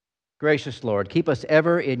Gracious Lord, keep us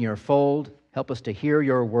ever in your fold. Help us to hear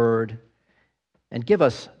your word and give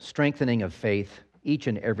us strengthening of faith each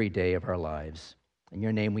and every day of our lives. In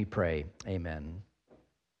your name we pray. Amen.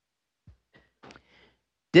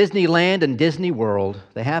 Disneyland and Disney World,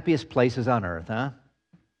 the happiest places on earth, huh?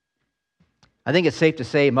 I think it's safe to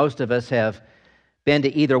say most of us have been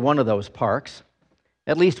to either one of those parks,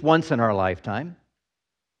 at least once in our lifetime,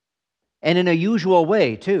 and in a usual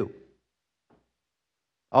way, too.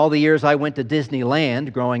 All the years I went to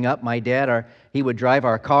Disneyland growing up, my dad, he would drive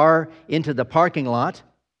our car into the parking lot.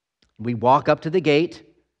 We'd walk up to the gate,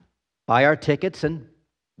 buy our tickets, and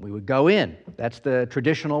we would go in. That's the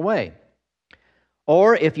traditional way.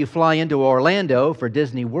 Or if you fly into Orlando for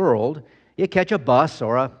Disney World, you catch a bus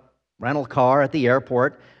or a rental car at the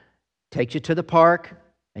airport, takes you to the park,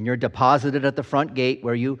 and you're deposited at the front gate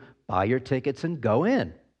where you buy your tickets and go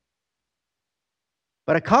in.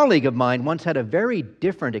 But a colleague of mine once had a very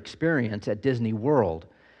different experience at Disney World.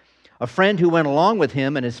 A friend who went along with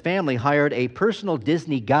him and his family hired a personal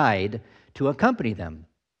Disney guide to accompany them.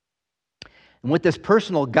 And with this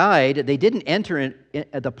personal guide, they didn't enter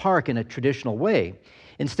the park in a traditional way.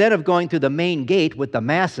 Instead of going through the main gate with the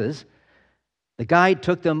masses, the guide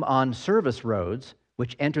took them on service roads,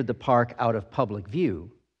 which entered the park out of public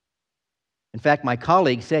view. In fact, my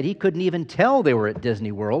colleague said he couldn't even tell they were at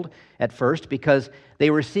Disney World at first because they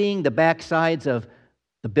were seeing the backsides of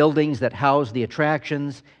the buildings that house the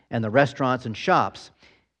attractions and the restaurants and shops.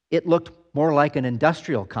 It looked more like an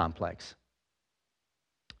industrial complex.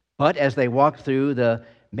 But as they walked through the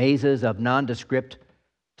mazes of nondescript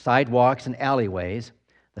sidewalks and alleyways,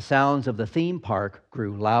 the sounds of the theme park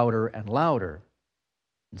grew louder and louder.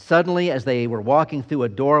 And suddenly, as they were walking through a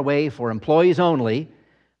doorway for employees only,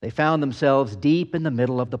 they found themselves deep in the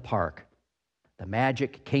middle of the park. The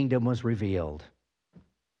Magic Kingdom was revealed.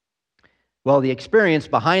 Well, the experience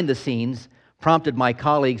behind the scenes prompted my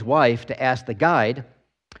colleague's wife to ask the guide,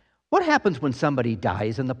 "What happens when somebody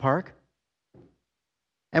dies in the park?"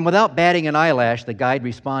 And without batting an eyelash, the guide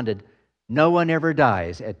responded, "No one ever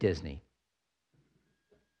dies at Disney."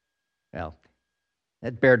 Well,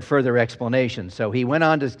 that bared further explanation. So he went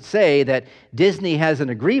on to say that Disney has an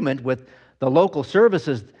agreement with the local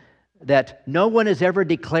services that no one is ever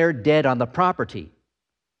declared dead on the property.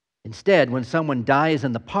 Instead, when someone dies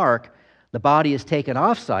in the park, the body is taken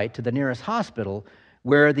off-site to the nearest hospital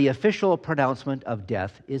where the official pronouncement of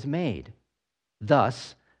death is made.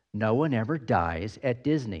 Thus, no one ever dies at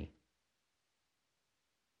Disney.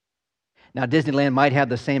 Now, Disneyland might have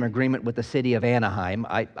the same agreement with the city of Anaheim.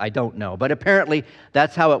 I don't know. But apparently,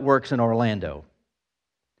 that's how it works in Orlando.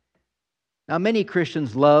 Now, many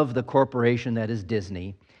Christians love the corporation that is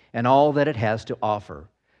Disney and all that it has to offer.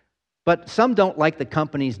 But some don't like the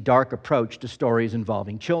company's dark approach to stories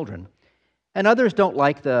involving children. And others don't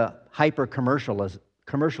like the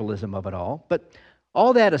hyper-commercialism of it all. But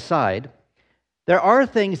all that aside, there are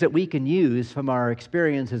things that we can use from our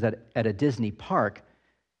experiences at a Disney park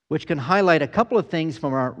which can highlight a couple of things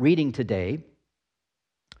from our reading today,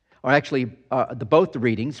 or actually both the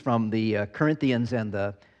readings from the Corinthians and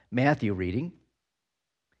the Matthew reading.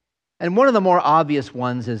 And one of the more obvious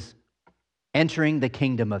ones is entering the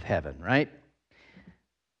kingdom of heaven, right?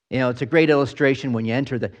 You know, it's a great illustration when you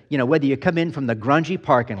enter whether you come in from the grungy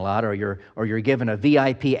parking lot or you're given a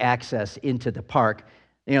VIP access into the park,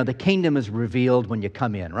 the kingdom is revealed when you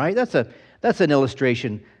come in, right? That's an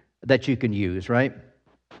illustration that you can use, right?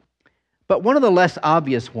 But one of the less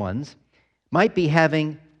obvious ones might be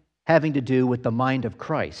having to do with the mind of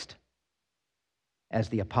Christ, as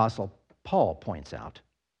the Apostle Paul points out.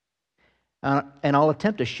 And I'll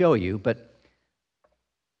attempt to show you, but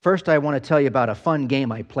first I want to tell you about a fun game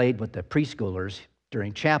I played with the preschoolers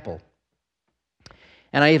during chapel.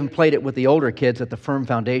 And I even played it with the older kids at the Firm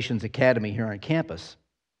Foundations Academy here on campus.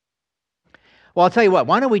 Well, I'll tell you what,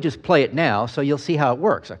 why don't we just play it now so you'll see how it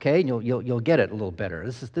works, okay? And you'll get it a little better.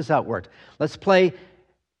 This is how it works. Let's play,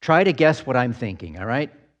 try to guess what I'm thinking, all right?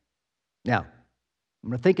 Now, I'm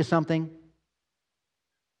going to think of something.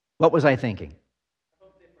 What was I thinking?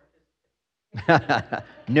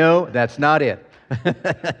 No, that's not it.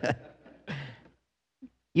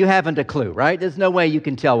 You haven't a clue, right? There's no way you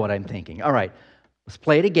can tell what I'm thinking. All right, let's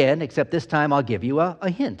play it again, except this time I'll give you a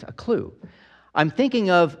hint, a clue. I'm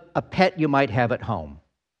thinking of a pet you might have at home.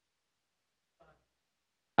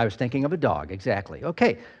 I was thinking of a dog, exactly.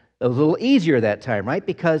 Okay, it was a little easier that time, right?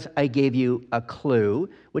 Because I gave you a clue,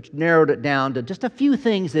 which narrowed it down to just a few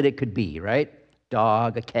things that it could be, right?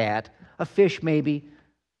 Dog, a cat, a fish maybe.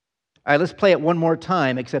 All right, let's play it one more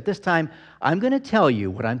time, except this time I'm going to tell you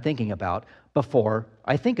what I'm thinking about before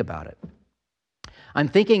I think about it. I'm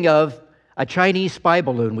thinking of A Chinese spy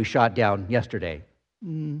balloon we shot down yesterday.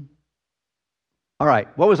 All right,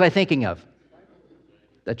 what was I thinking of?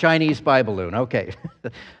 The Chinese spy balloon, okay.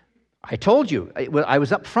 I told you, I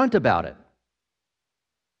was up front about it.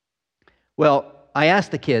 Well, I asked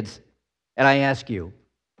the kids, and I ask you,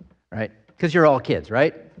 right? Because you're all kids,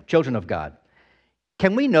 right? Children of God.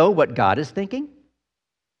 Can we know what God is thinking?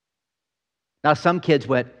 Now, some kids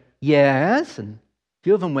went, yes, and a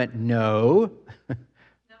few of them went, no.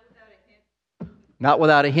 Not without a hint. Not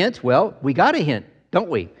without a hint? Well, we got a hint, don't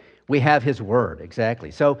we? We have His Word,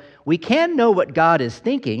 exactly. So we can know what God is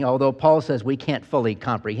thinking, although Paul says we can't fully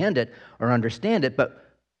comprehend it or understand it,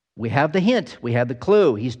 but we have the hint, we have the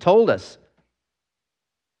clue. He's told us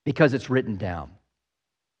because it's written down.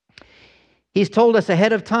 He's told us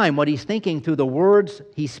ahead of time what He's thinking through the words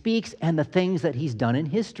He speaks and the things that He's done in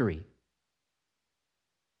history.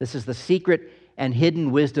 This is the secret and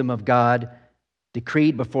hidden wisdom of God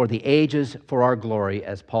decreed before the ages for our glory,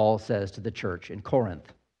 as Paul says to the church in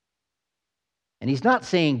Corinth. And he's not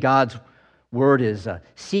saying God's word is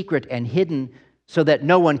secret and hidden so that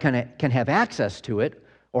no one can have access to it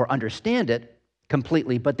or understand it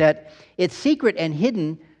completely, but that it's secret and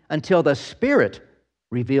hidden until the Spirit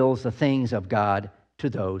reveals the things of God to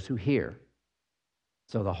those who hear.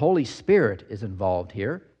 So the Holy Spirit is involved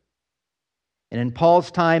here. And in Paul's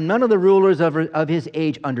time, none of the rulers of his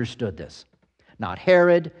age understood this. Not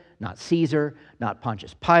Herod, not Caesar, not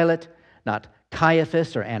Pontius Pilate, not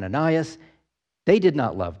Caiaphas or Ananias. They did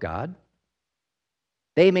not love God.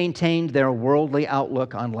 They maintained their worldly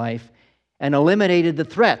outlook on life and eliminated the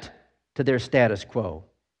threat to their status quo.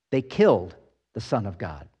 They killed the Son of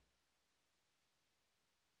God.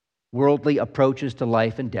 Worldly approaches to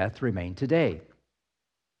life and death remain today.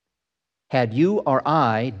 Had you or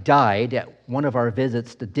I died at one of our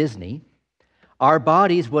visits to Disney, our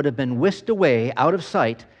bodies would have been whisked away out of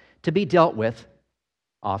sight to be dealt with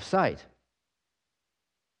off-site.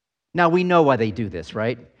 Now, we know why they do this,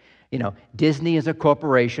 right? You know, Disney is a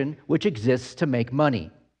corporation which exists to make money.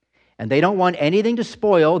 And they don't want anything to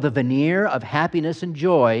spoil the veneer of happiness and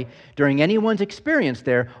joy during anyone's experience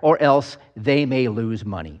there, or else they may lose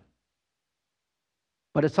money.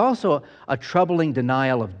 But it's also a troubling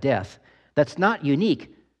denial of death that's not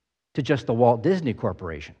unique to just the Walt Disney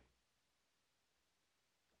Corporation.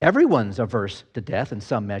 Everyone's averse to death in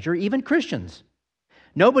some measure, even Christians.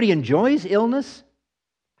 Nobody enjoys illness.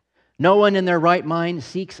 No one in their right mind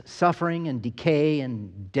seeks suffering and decay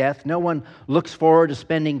and death. No one looks forward to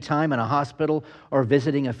spending time in a hospital or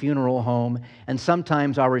visiting a funeral home. And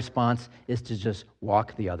sometimes our response is to just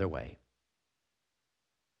walk the other way.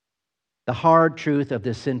 The hard truth of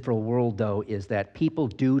this sinful world, though, is that people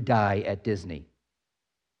do die at Disney,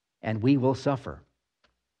 and we will suffer.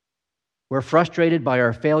 We're frustrated by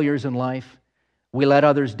our failures in life. We let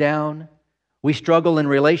others down. We struggle in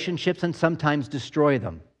relationships and sometimes destroy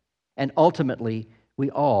them. And ultimately, we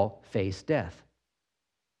all face death.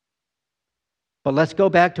 But let's go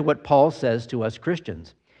back to what Paul says to us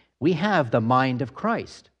Christians. We have the mind of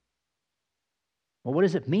Christ. Well, what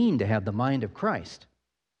does it mean to have the mind of Christ?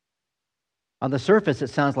 On the surface,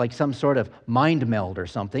 it sounds like some sort of mind meld or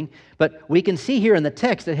something, but we can see here in the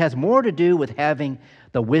text it has more to do with having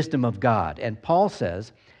the wisdom of God. And Paul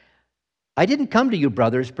says, I didn't come to you,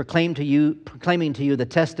 brothers, proclaiming to you the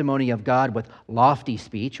testimony of God with lofty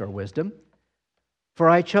speech or wisdom, for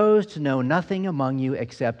I chose to know nothing among you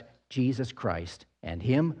except Jesus Christ and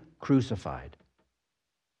Him crucified.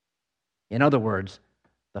 In other words,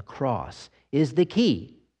 the cross is the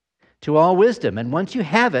key to all wisdom. And once you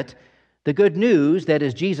have it, the good news, that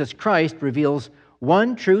is Jesus Christ, reveals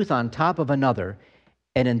one truth on top of another,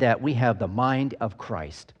 and in that we have the mind of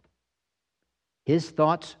Christ. His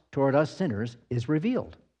thoughts toward us sinners is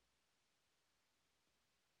revealed.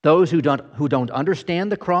 Those who don't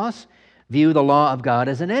understand the cross view the law of God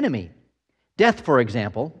as an enemy. Death, for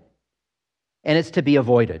example, and it's to be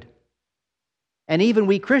avoided. And even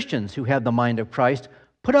we Christians who have the mind of Christ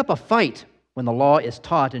put up a fight when the law is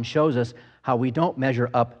taught and shows us how we don't measure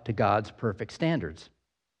up to God's perfect standards.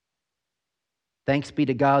 Thanks be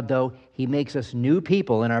to God, though, He makes us new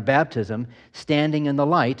people in our baptism, standing in the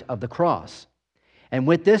light of the cross. And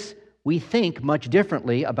with this, we think much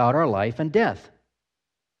differently about our life and death.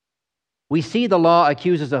 We see the law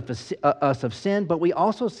accuses us of sin, but we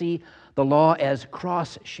also see the law as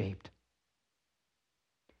cross-shaped.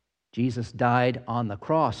 Jesus died on the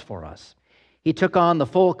cross for us. He took on the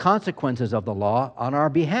full consequences of the law on our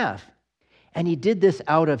behalf. And He did this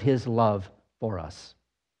out of His love for us.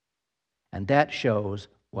 And that shows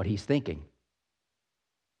what He's thinking.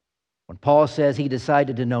 When Paul says he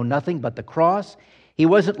decided to know nothing but the cross, he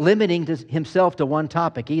wasn't limiting himself to one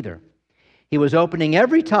topic either. He was opening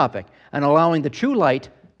every topic and allowing the true light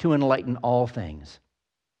to enlighten all things.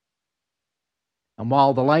 And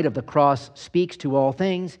while the light of the cross speaks to all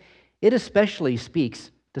things, it especially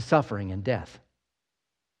speaks to suffering and death.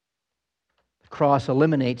 The cross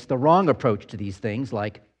eliminates the wrong approach to these things,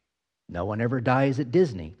 like no one ever dies at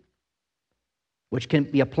Disney, which can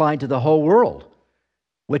be applied to the whole world,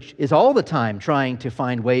 which is all the time trying to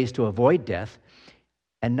find ways to avoid death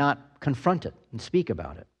and not confront it and speak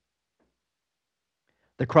about it.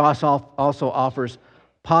 The cross also offers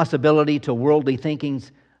possibility to worldly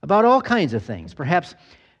thinkings about all kinds of things. Perhaps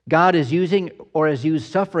God is using or has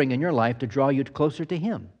used suffering in your life to draw you closer to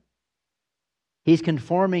Him. He's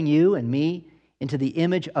conforming you and me into the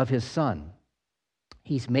image of His Son.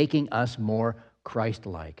 He's making us more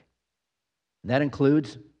Christ-like. That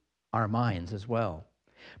includes our minds as well.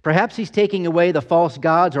 Perhaps He's taking away the false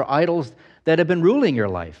gods or idols that have been ruling your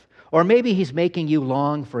life. Or maybe He's making you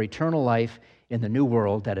long for eternal life in the new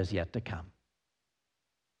world that is yet to come.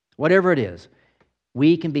 Whatever it is,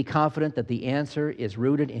 we can be confident that the answer is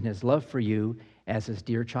rooted in His love for you as His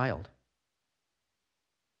dear child.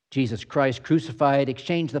 Jesus Christ crucified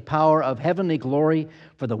exchanged the power of heavenly glory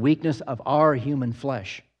for the weakness of our human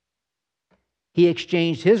flesh. He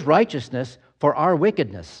exchanged His righteousness for our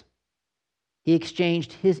wickedness. He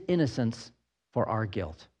exchanged His innocence for our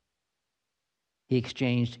guilt. He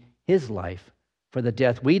exchanged His life for the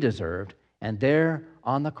death we deserved, and there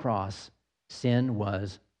on the cross, sin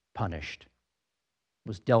was punished,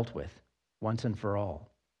 was dealt with once and for all.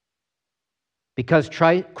 Because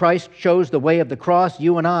Christ chose the way of the cross,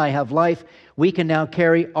 you and I have life. We can now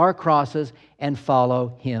carry our crosses and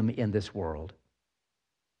follow Him in this world.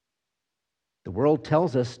 The world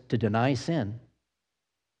tells us to deny sin,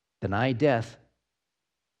 deny death,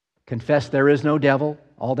 confess there is no devil,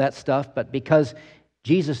 all that stuff. But because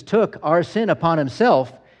Jesus took our sin upon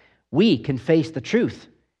Himself, we can face the truth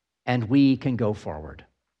and we can go forward.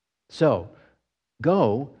 So,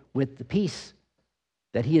 go with the peace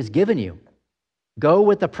that He has given you. Go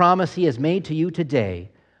with the promise He has made to you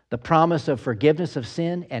today, the promise of forgiveness of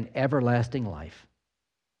sin and everlasting life.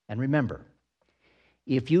 And remember,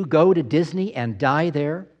 if you go to Disney and die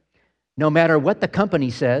there, no matter what the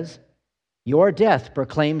company says, your death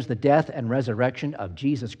proclaims the death and resurrection of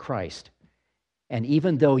Jesus Christ. And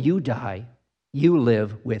even though you die, you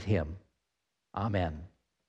live with Him. Amen.